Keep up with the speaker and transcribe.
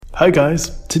Hi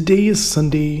guys, today is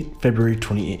Sunday, February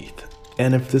 28th,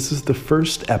 and if this is the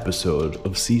first episode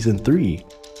of Season 3,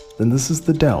 then this is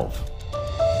The Delve.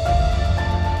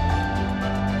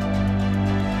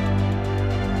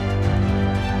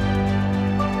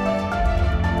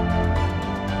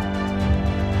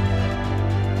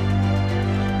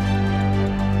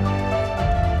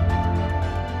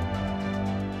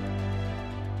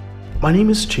 My name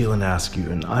is Chalen Askew,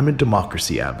 and I'm a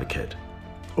democracy advocate.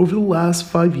 Over the last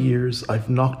 5 years, I've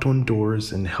knocked on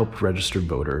doors and helped register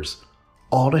voters,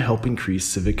 all to help increase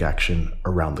civic action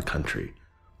around the country.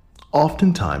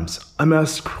 Oftentimes, I'm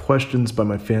asked questions by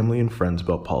my family and friends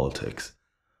about politics.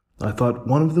 I thought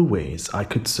one of the ways I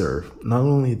could serve not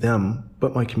only them,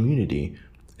 but my community,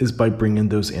 is by bringing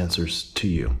those answers to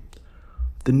you.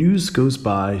 The news goes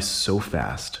by so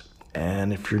fast,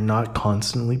 and if you're not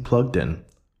constantly plugged in,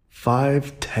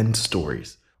 5-10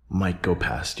 stories might go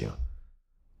past you.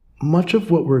 Much of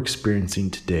what we're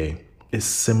experiencing today is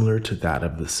similar to that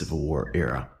of the Civil War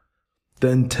era. The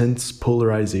intense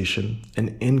polarization,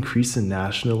 an increase in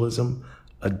nationalism,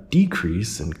 a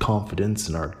decrease in confidence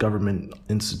in our government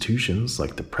institutions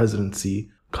like the presidency,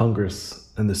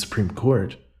 Congress, and the Supreme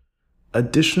Court.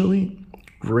 Additionally,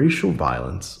 racial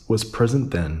violence was present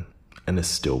then and is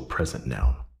still present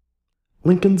now.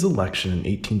 Lincoln's election in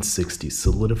 1860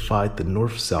 solidified the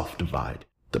North-South divide.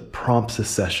 The prompt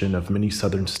secession of many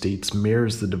southern states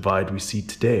mirrors the divide we see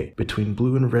today between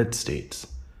blue and red states.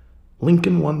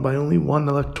 Lincoln won by only one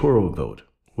electoral vote,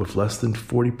 with less than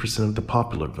 40% of the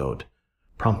popular vote,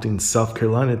 prompting South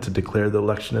Carolina to declare the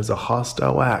election as a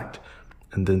hostile act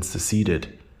and then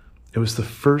seceded. It was the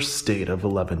first state of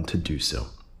 11 to do so.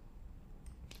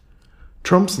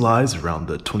 Trump's lies around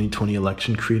the 2020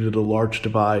 election created a large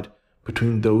divide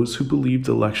between those who believed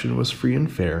the election was free and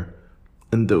fair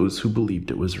and those who believed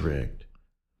it was rigged.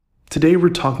 Today we're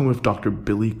talking with Dr.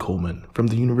 Billy Coleman from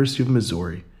the University of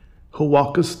Missouri, who'll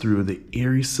walk us through the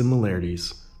eerie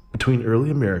similarities between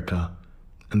early America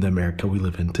and the America we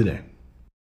live in today.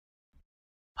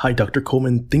 Hi, Dr.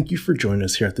 Coleman. Thank you for joining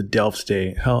us here at the Delve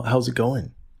today. How's it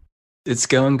going? It's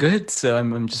going good, so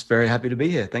I'm just very happy to be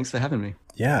here. Thanks for having me.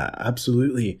 Yeah,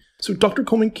 absolutely. So, Dr.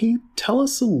 Coleman, can you tell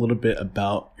us a little bit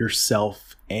about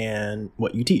yourself and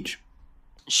what you teach?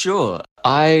 Sure.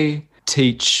 I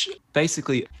teach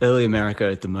basically early America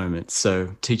at the moment,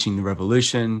 so teaching the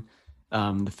revolution,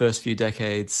 the first few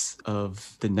decades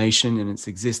of the nation and its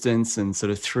existence, and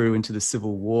sort of through into the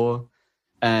Civil War.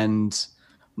 And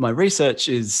my research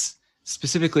is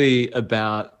specifically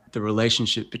about the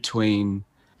relationship between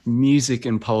music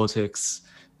and politics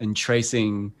and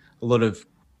tracing a lot of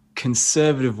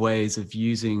conservative ways of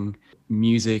using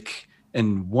music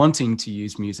and wanting to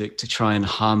use music to try and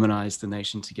harmonize the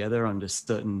nation together under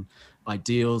certain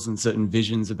ideals and certain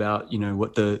visions about,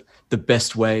 what the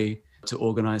best way to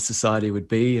organize society would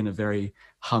be in a very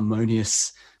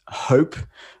harmonious hope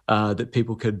that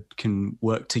people can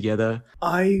work together.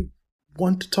 I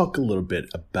want to talk a little bit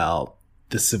about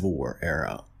the Civil War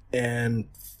era and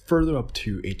further up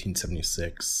to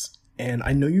 1876. And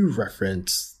I know you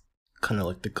reference kind of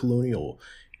like the colonial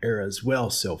era as well,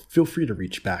 so feel free to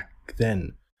reach back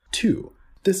then too.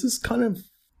 This is kind of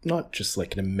not just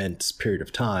like an immense period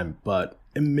of time, but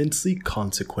immensely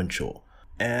consequential.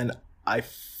 And I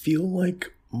feel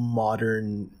like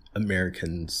modern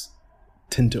Americans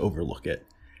tend to overlook it.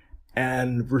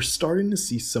 And we're starting to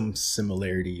see some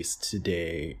similarities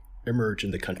today emerge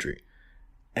in the country.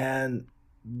 And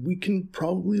we can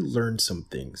probably learn some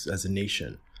things as a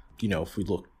nation, if we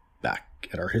look back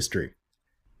at our history.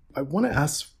 I want to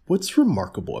ask, what's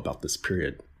remarkable about this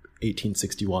period,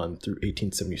 1861 through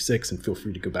 1876, and feel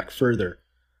free to go back further.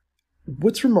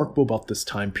 What's remarkable about this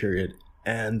time period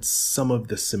and some of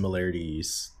the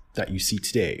similarities that you see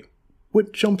today?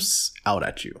 What jumps out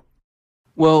at you?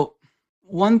 Well,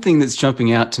 one thing that's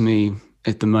jumping out to me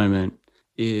at the moment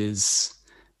is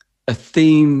a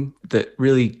theme that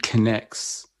really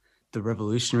connects the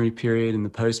revolutionary period and the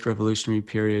post-revolutionary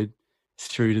period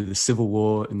through to the Civil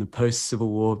War and the post-Civil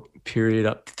War period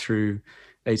up through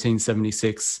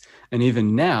 1876, and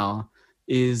even now,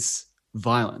 is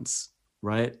violence,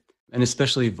 right? And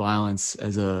especially violence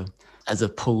as a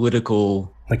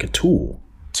political, like a tool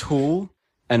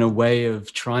and a way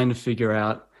of trying to figure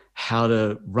out how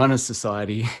to run a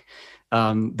society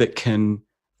that can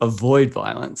avoid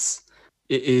violence.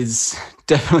 It is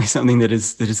definitely something that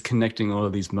is connecting all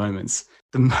of these moments.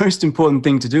 The most important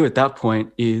thing to do at that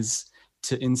point is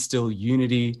to instill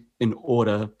unity and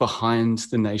order behind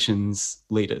the nation's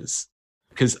leaders,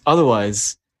 because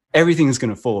otherwise everything is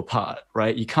going to fall apart,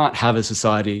 right? You can't have a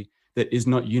society that is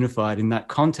not unified in that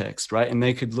context, right? And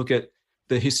they could look at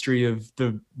the history of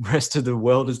the rest of the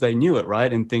world as they knew it,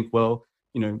 right? And think, well,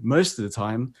 most of the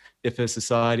time, if a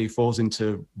society falls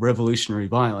into revolutionary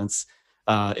violence,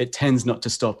 it tends not to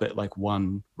stop at like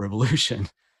one revolution.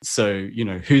 So,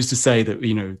 who's to say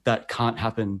that, that can't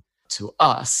happen to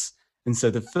us? And so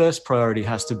the first priority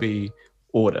has to be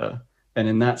order. And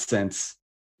in that sense,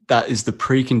 that is the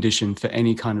precondition for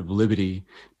any kind of liberty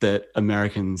that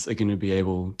Americans are going to be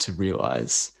able to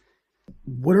realize.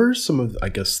 What are some of, I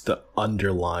guess, the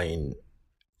underlying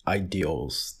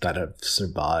ideals that have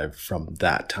survived from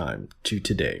that time to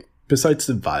today? Besides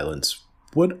the violence,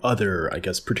 what other, I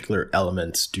guess, particular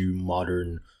elements do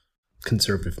modern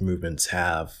conservative movements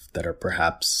have that are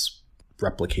perhaps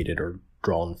replicated or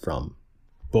drawn from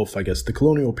both, I guess, the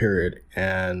colonial period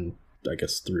and, I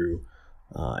guess, through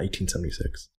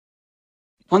 1876?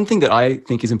 One thing that I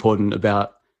think is important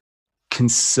about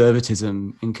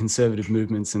conservatism and conservative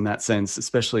movements in that sense,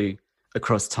 especially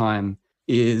across time,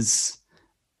 is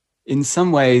in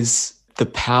some ways the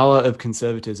power of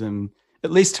conservatism,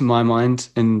 at least to my mind,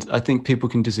 and I think people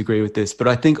can disagree with this, but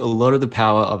I think a lot of the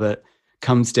power of it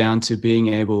comes down to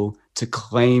being able to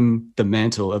claim the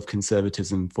mantle of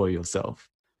conservatism for yourself.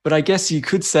 But I guess you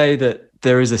could say that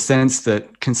there is a sense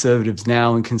that conservatives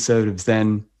now and conservatives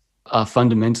then are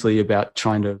fundamentally about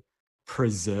trying to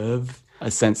preserve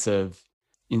a sense of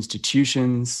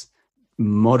institutions,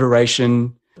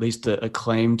 moderation, at least a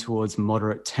claim towards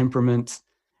moderate temperament,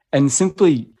 and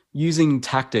simply using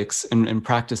tactics and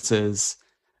practices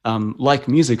like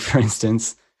music, for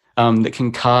instance, that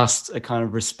can cast a kind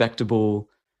of respectable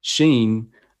sheen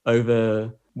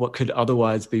over what could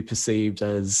otherwise be perceived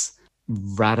as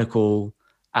radical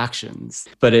actions.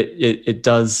 But it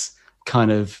does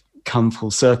kind of come full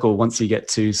circle once you get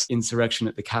to insurrection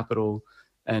at the Capitol.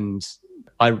 And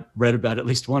I read about at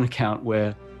least one account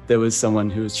where there was someone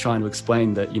who was trying to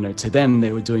explain that, to them,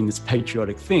 they were doing this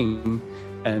patriotic thing.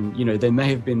 And, there may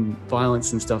have been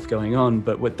violence and stuff going on,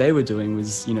 but what they were doing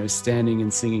was, standing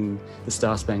and singing the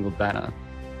Star Spangled Banner.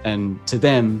 And to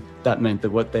them, that meant that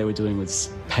what they were doing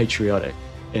was patriotic.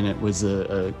 And it was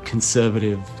a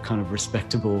conservative, kind of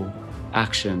respectable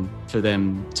action for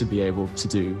them to be able to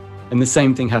do. And the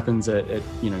same thing happens at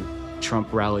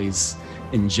Trump rallies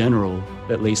in general,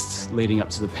 at least leading up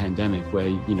to the pandemic, where,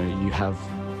 you have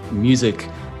music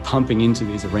pumping into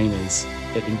these arenas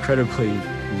at incredibly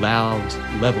loud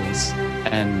levels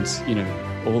and,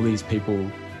 all these people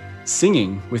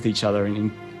singing with each other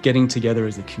and getting together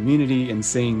as a community and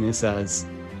seeing this as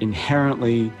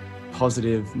inherently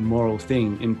positive moral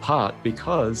thing, in part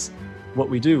because what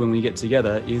we do when we get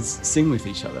together is sing with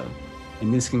each other.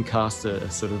 And this can cast a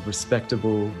sort of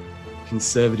respectable,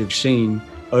 conservative sheen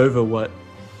over what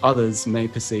others may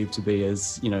perceive to be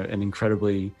as, an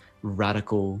incredibly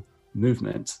radical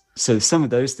movement. So some of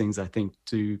those things I think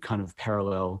do kind of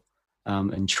parallel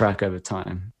and track over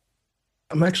time.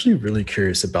 I'm actually really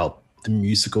curious about the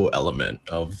musical element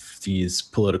of these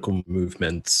political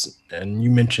movements. And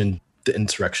you mentioned the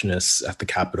insurrectionists at the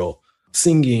Capitol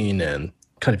singing and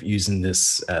kind of using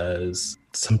this as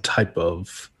some type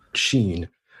of sheen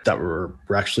that we're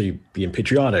actually being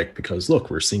patriotic because, look,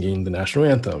 we're singing the national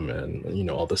anthem and,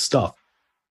 all this stuff.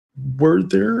 Were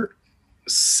there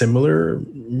similar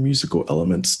musical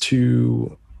elements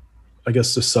to, I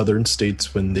guess, the southern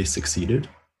states when they succeeded?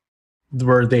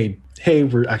 Were they, hey,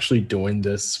 we're actually doing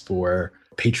this for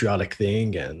a patriotic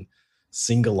thing and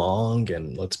sing along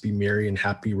and let's be merry and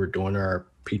happy, we're doing our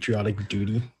patriotic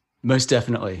duty? Most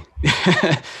definitely.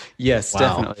 Yes, Wow.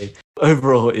 Definitely.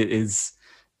 Overall, it is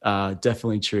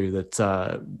definitely true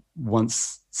that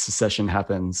once secession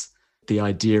happens, the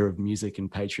idea of music and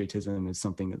patriotism is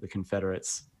something that the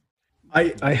Confederates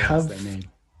I have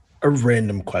a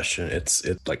random question. It's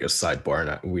like a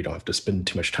sidebar, and we don't have to spend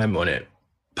too much time on it.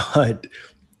 But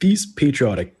these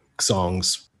patriotic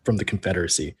songs from the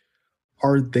Confederacy,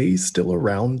 are they still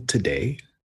around today?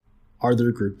 Are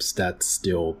there groups that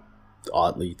still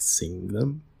oddly sing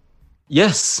them?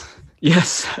 Yes.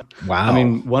 Wow. I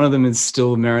mean, one of them is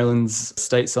still Maryland's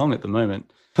state song at the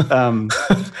moment.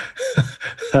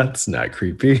 That's not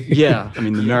creepy. Yeah. I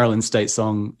mean, the Maryland state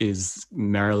song is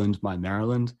Maryland, My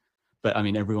Maryland. But I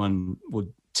mean, everyone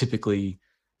would typically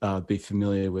be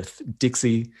familiar with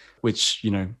Dixie, which,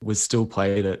 was still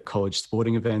played at college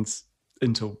sporting events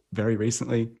until very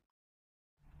recently.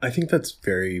 I think that's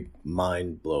very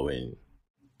mind-blowing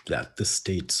that the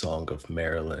state song of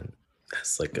Maryland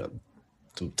has like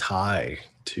some tie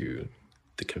to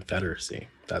the Confederacy.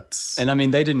 And I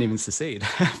mean, they didn't even secede.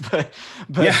 but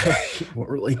yeah,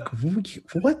 we're like,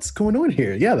 what's going on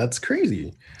here? Yeah, that's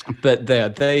crazy. But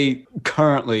they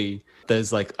currently,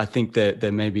 there's like, I think that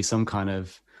there may be some kind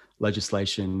of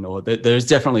legislation, or there's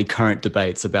definitely current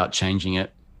debates about changing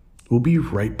it. We'll be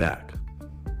right back.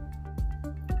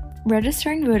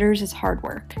 Registering voters is hard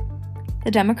work.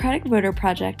 The Democratic Voter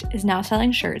Project is now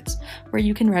selling shirts where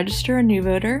you can register a new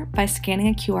voter by scanning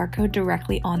a QR code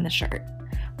directly on the shirt.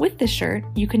 With this shirt,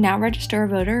 you can now register a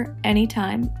voter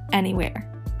anytime, anywhere.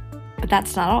 But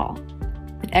that's not all.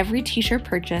 With every t-shirt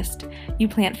purchased, you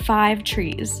plant 5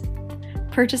 trees.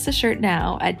 Purchase a shirt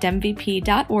now at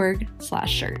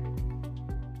demvp.org/shirt.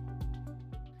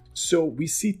 So we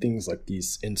see things like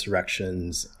these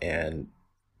insurrections and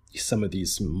some of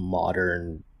these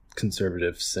modern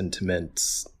conservative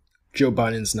sentiments. Joe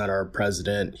Biden's not our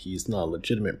president. He's not a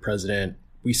legitimate president.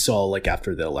 We saw like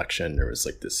after the election, there was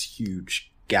like this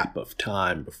huge gap of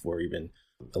time before even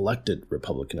elected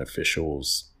Republican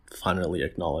officials finally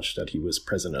acknowledged that he was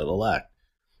president-elect.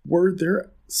 Were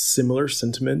there similar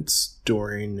sentiments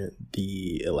during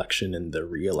the election and the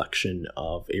re-election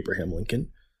of Abraham Lincoln?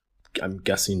 I'm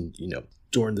guessing,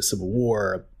 during the Civil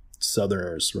War,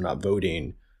 Southerners were not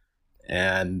voting,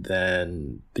 and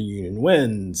then the Union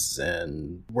wins,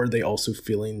 and were they also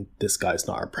feeling this guy's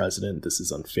not our president, this is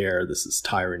unfair, this is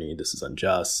tyranny, this is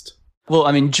unjust? Well,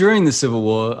 I mean, during the Civil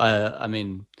War,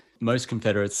 most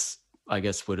Confederates, I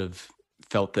guess, would have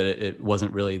felt that it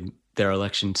wasn't really their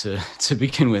election to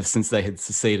begin with, since they had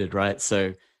seceded, right?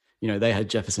 So, they had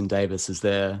Jefferson Davis as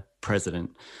their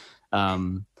president.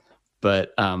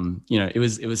 But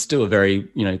it was still a very,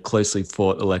 closely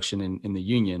fought election in the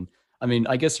Union. I mean,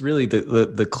 I guess really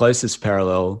the closest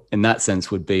parallel in that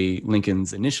sense would be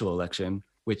Lincoln's initial election,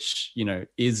 which,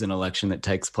 is an election that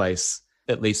takes place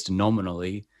at least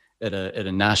nominally at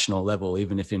a national level,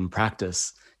 even if in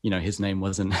practice, his name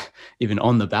wasn't even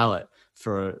on the ballot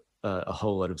for a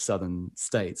whole lot of Southern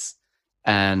states.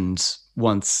 And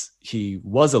once he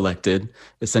was elected,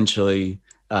 essentially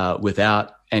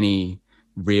without any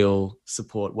real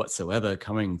support whatsoever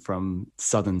coming from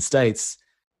Southern states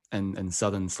and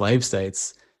Southern slave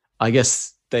states, I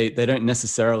guess they don't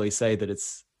necessarily say that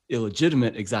it's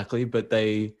illegitimate exactly, but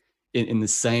they, in the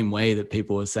same way that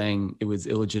people are saying it was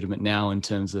illegitimate now in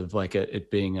terms of like it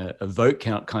being a vote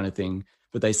count kind of thing,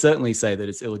 but they certainly say that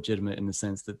it's illegitimate in the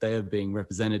sense that they are being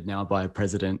represented now by a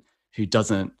president who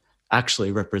doesn't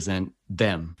actually represent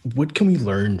them. What can we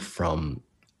learn from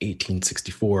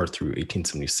 1864 through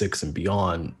 1876 and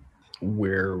beyond,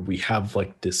 where we have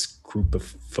like this group of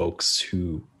folks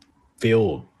who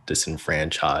feel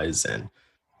disenfranchised and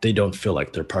they don't feel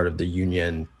like they're part of the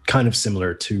Union, kind of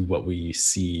similar to what we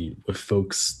see with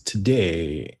folks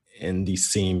today in these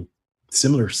same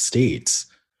similar states?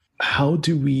 How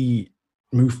do we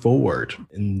move forward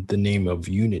in the name of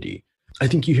unity? I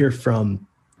think you hear from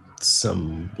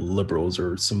some liberals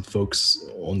or some folks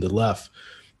on the left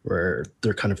where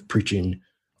they're kind of preaching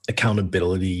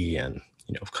accountability and,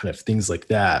 kind of things like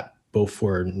that, both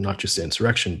for not just the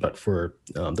insurrection, but for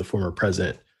the former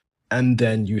president. And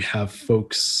then you have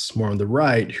folks more on the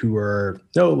right who are,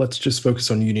 no, let's just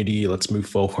focus on unity. Let's move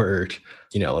forward.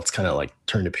 Let's kind of like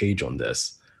turn the page on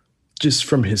this. Just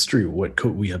from history, what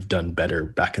could we have done better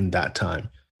back in that time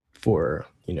for,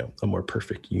 a more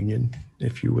perfect union,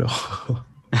 if you will?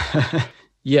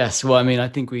 Yes. Well, I mean, I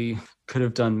think we could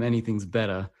have done many things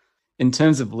better. In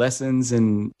terms of lessons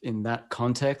in that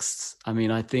context, I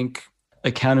mean, I think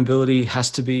accountability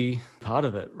has to be part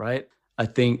of it, right? I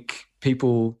think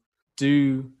people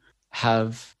do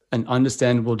have an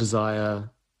understandable desire.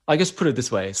 I guess put it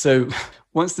this way. So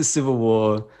once the Civil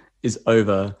War is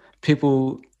over,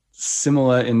 people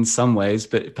similar in some ways,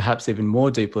 but perhaps even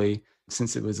more deeply,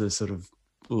 since it was a sort of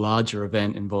larger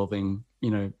event involving,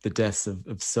 the deaths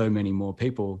of so many more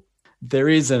people, there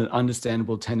is an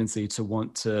understandable tendency to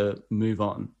want to move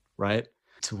on, right?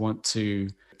 To want to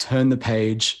turn the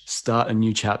page, start a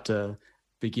new chapter,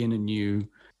 begin anew,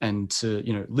 and to,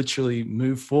 literally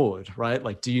move forward, right?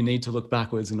 Like, do you need to look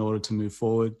backwards in order to move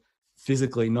forward?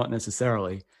 Physically, not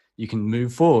necessarily. You can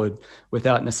move forward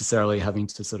without necessarily having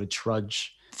to sort of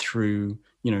trudge through,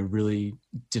 really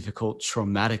difficult,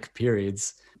 traumatic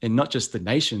periods, and not just the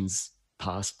nation's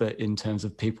past, but in terms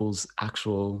of people's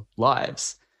actual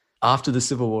lives. After the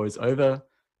Civil War is over,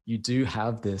 you do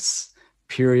have this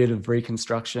period of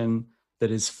Reconstruction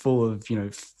that is full of,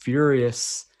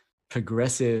 furious,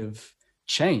 progressive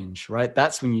change, right?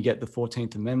 That's when you get the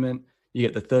 14th Amendment, you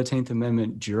get the 13th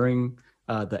Amendment during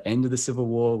the end of the Civil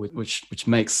War, which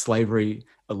makes slavery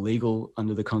illegal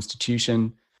under the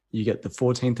Constitution. You get the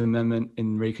 14th Amendment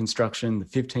in Reconstruction, the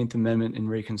 15th Amendment in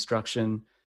Reconstruction.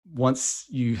 Once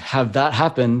you have that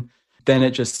happen, then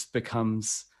it just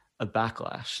becomes a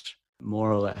backlash,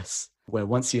 more or less, where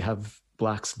once you have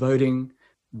blacks voting,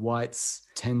 whites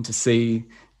tend to see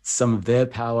some of their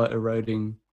power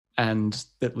eroding, and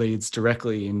that leads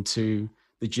directly into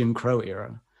the Jim Crow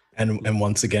era. And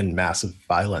once again, massive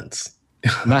violence.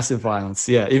 Massive violence.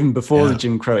 Yeah. Even before the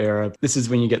Jim Crow era, this is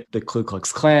when you get the Ku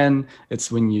Klux Klan.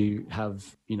 It's when you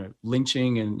have,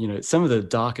 lynching and, some of the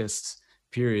darkest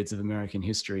periods of American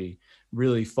history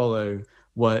really follow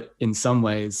what, in some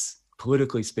ways,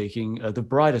 politically speaking, are the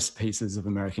brightest pieces of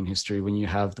American history, when you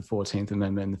have the 14th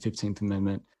Amendment and the 15th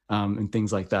Amendment and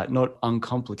things like that. Not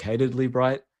uncomplicatedly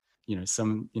bright,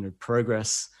 some,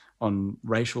 progress on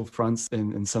racial fronts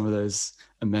and some of those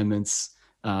amendments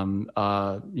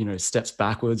are, steps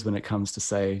backwards when it comes to,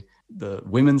 say, the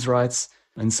women's rights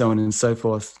and so on and so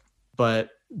forth. But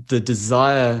the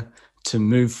desire to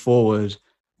move forward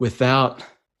without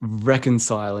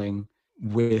reconciling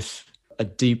with a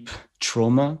deep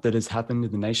trauma that has happened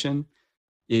in the nation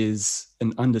is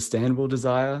an understandable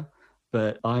desire,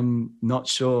 but I'm not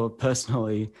sure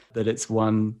personally that it's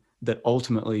one that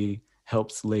ultimately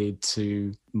helps lead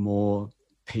to more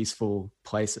peaceful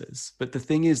places. But the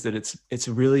thing is that it's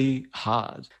really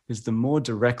hard, because the more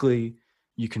directly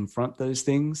you confront those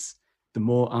things, the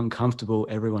more uncomfortable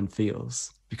everyone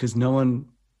feels, because no one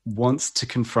wants to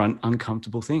confront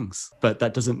uncomfortable things. But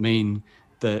that doesn't mean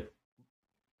that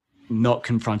not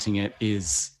confronting it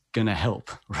is going to help,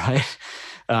 right?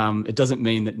 It doesn't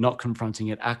mean that not confronting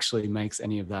it actually makes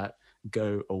any of that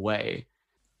go away.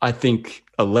 I think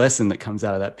a lesson that comes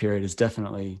out of that period is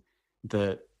definitely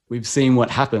that we've seen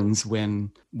what happens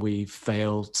when we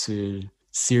fail to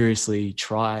seriously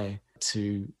try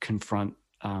to confront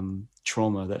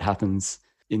trauma that happens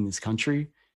in this country.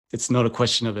 It's not a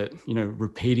question of it,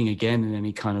 repeating again in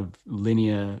any kind of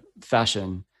linear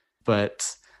fashion,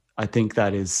 but I think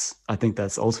that's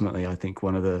ultimately,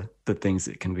 one of the things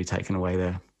that can be taken away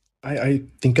there. I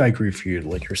think I agree with you.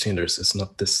 Like you're saying, it's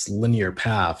not this linear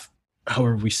path.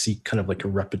 However, we see kind of like a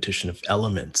repetition of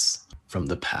elements from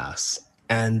the past.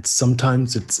 And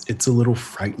sometimes it's a little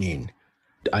frightening.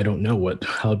 I don't know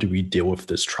how do we deal with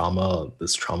this trauma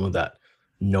that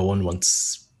no one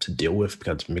wants to deal with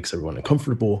because it makes everyone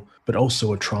uncomfortable, but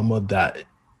also a trauma that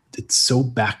it's so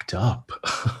backed up.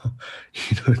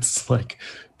 It's like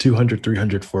 200,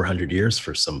 300, 400 years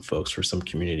for some folks, for some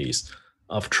communities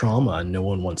of trauma, and no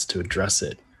one wants to address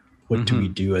it. What do we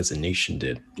do as a nation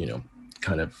to,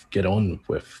 kind of get on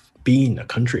with being a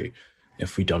country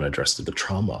if we don't address the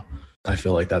trauma? I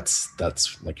feel like that's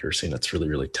like you're saying, that's really,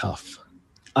 really tough.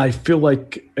 I feel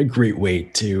like a great way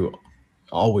to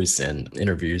always end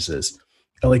interviews is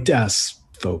I like to ask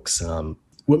folks,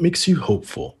 what makes you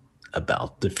hopeful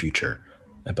about the future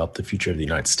of the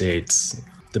United States,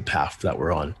 the path that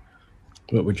we're on?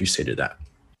 What would you say to that?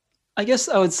 I guess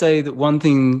I would say that one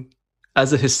thing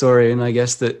as a historian, I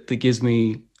guess that gives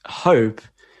me hope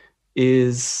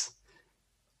is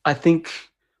I think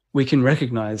we can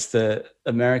recognize that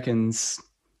Americans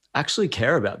actually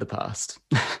care about the past.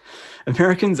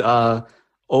 Americans are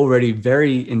already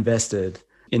very invested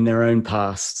in their own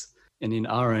past and in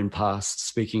our own past,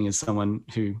 speaking as someone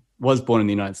who was born in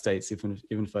the United States, even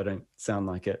if I don't sound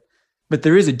like it. But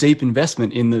there is a deep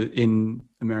investment in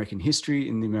American history,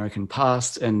 in the American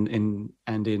past, and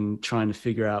in trying to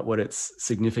figure out what its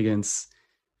significance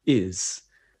is,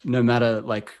 no matter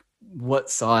like what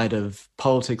side of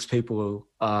politics people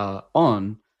are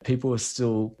on. People are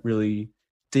still really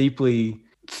deeply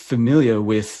familiar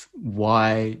with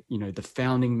why, the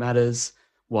founding matters,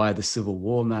 why the Civil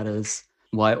War matters,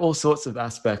 why all sorts of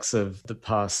aspects of the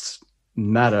past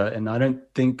matter. And I don't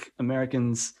think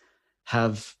Americans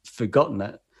have forgotten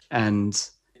it. And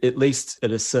at least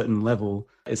at a certain level,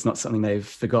 it's not something they've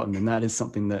forgotten. And that is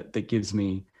something that gives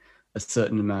me a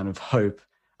certain amount of hope.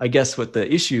 I guess what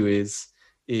the issue is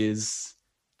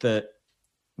that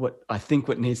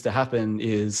what needs to happen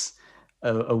is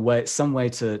some way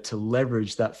to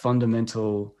leverage that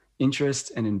fundamental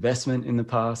interest and investment in the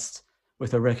past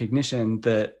with a recognition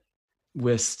that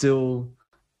we're still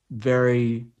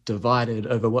very divided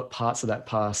over what parts of that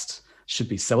past should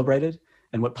be celebrated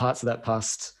and what parts of that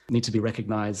past need to be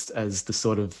recognized as the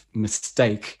sort of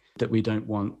mistake that we don't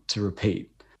want to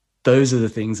repeat. Those are the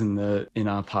things in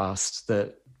our past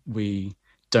that we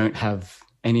don't have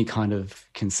any kind of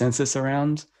consensus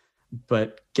around,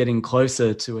 but getting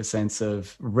closer to a sense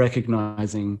of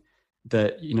recognizing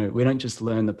that, we don't just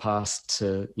learn the past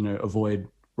to, avoid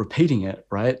repeating it,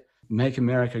 right? Make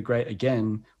America Great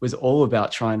Again was all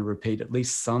about trying to repeat at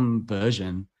least some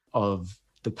version of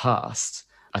the past.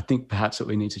 I think perhaps what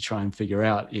we need to try and figure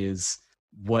out is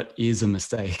what is a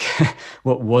mistake,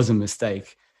 what was a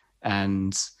mistake,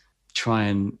 and try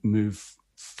and move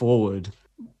forward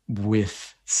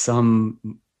with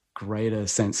some greater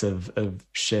sense of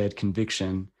shared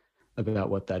conviction about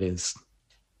what that is.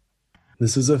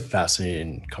 This is a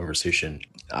fascinating conversation.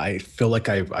 I feel like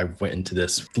I went into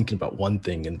this thinking about one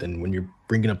thing, and then when you're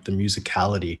bringing up the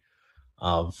musicality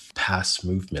of past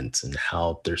movements and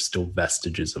how there's still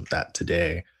vestiges of that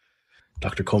today,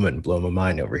 Dr. Coleman, blow my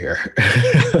mind over here.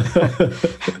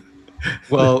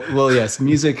 Well, yes.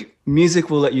 Music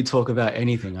will let you talk about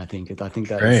anything. I think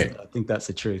that's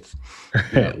the truth.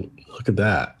 Right. Yeah. Look at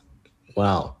that.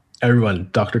 Wow. Everyone,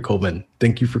 Dr. Coleman,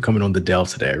 thank you for coming on the Dell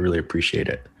today. I really appreciate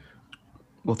it.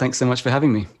 Well, thanks so much for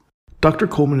having me. Dr.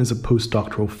 Coleman is a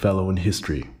postdoctoral fellow in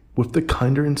history with the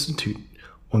Kinder Institute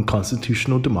on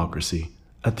Constitutional Democracy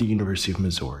at the University of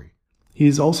Missouri. He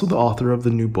is also the author of the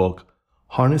new book,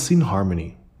 Harnessing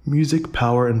Harmony, Music,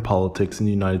 Power, and Politics in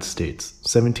the United States,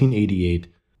 1788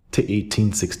 to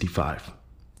 1865.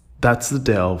 That's The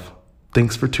Delve.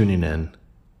 Thanks for tuning in.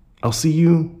 I'll see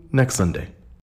you next Sunday.